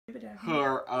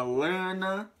her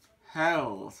aluna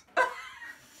hells.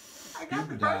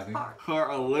 Scuba diving. Her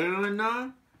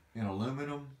aluna. In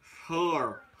aluminum.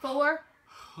 Her. Four.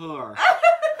 Her.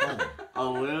 Oh.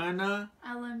 Aluna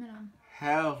Aluminum.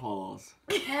 hells.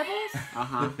 Pebbles?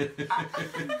 Uh-huh.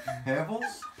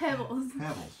 Pebbles? Pebbles.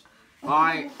 Pebbles.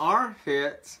 My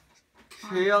armpits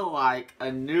feel like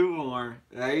a newborn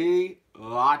lady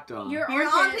bottom. Your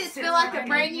armpits feel like a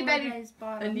brand new baby-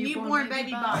 bottom. A newborn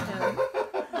baby bottom.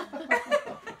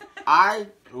 I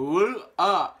blew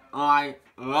up my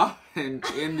muffin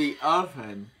in the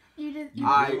oven. You just You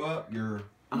I- blew up your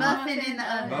Muffin in the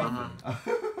oven.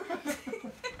 muffin.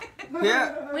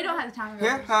 Hip, we don't have the time for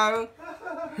this. hippo,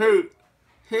 hoot,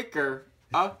 hicker,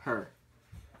 upper.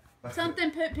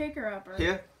 Something poop picker upper.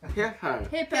 Hippo.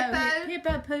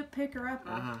 Hippo poop picker upper.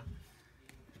 Uh-huh.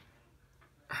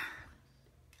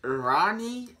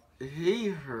 Ronnie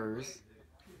Heavers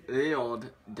Field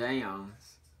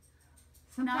Downs.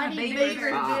 Some kind of Naughty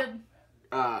beaver beaver. did.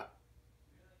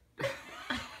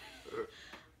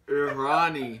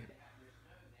 Ronnie.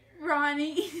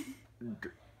 Ronnie.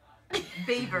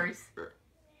 Beavers.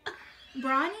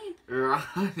 Bronny?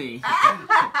 Ronnie.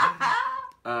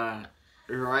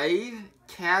 Ray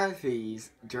Cathy's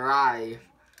Drive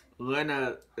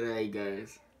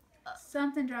Winnebagos.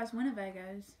 Something drives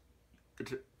Winnebagos.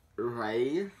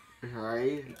 Ray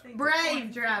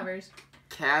Brave drivers.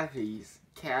 Cathy's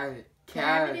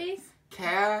Cavities?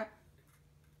 Cat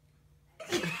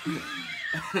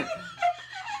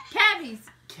Cabbies.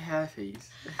 Cathy's.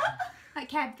 Like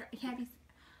cabbies.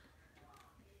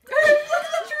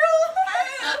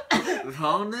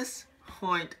 Bonus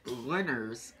point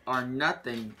winners are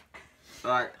nothing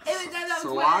but that was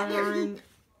slaughtering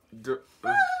the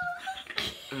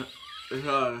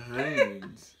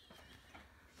hoons.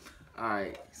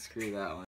 Alright, screw that one.